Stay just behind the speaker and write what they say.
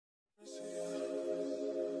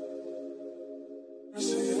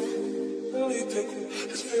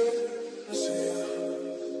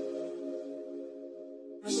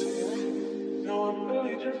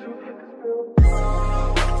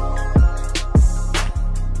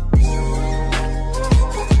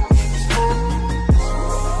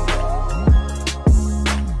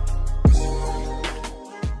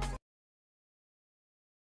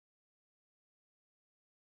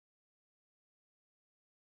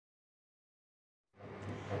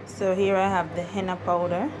So here I have the henna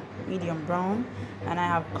powder, medium brown, and I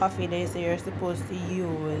have coffee. They say you're supposed to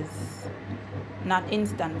use not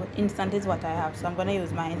instant, but instant is what I have, so I'm gonna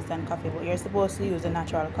use my instant coffee, but you're supposed to use the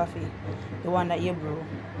natural coffee, the one that you brew.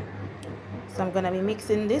 So I'm gonna be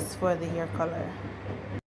mixing this for the hair color.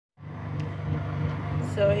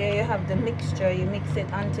 So here you have the mixture. You mix it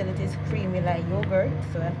until it is creamy like yogurt.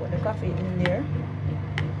 So I put the coffee in there,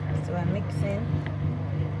 so I'm mixing.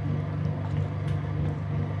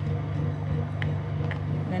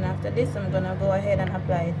 And after this, I'm gonna go ahead and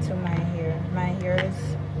apply it to my hair. My hair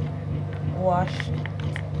is washed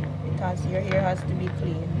because your hair has to be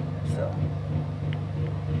clean. So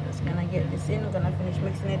just gonna get this in. I'm gonna finish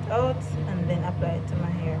mixing it out and then apply it to my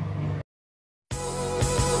hair.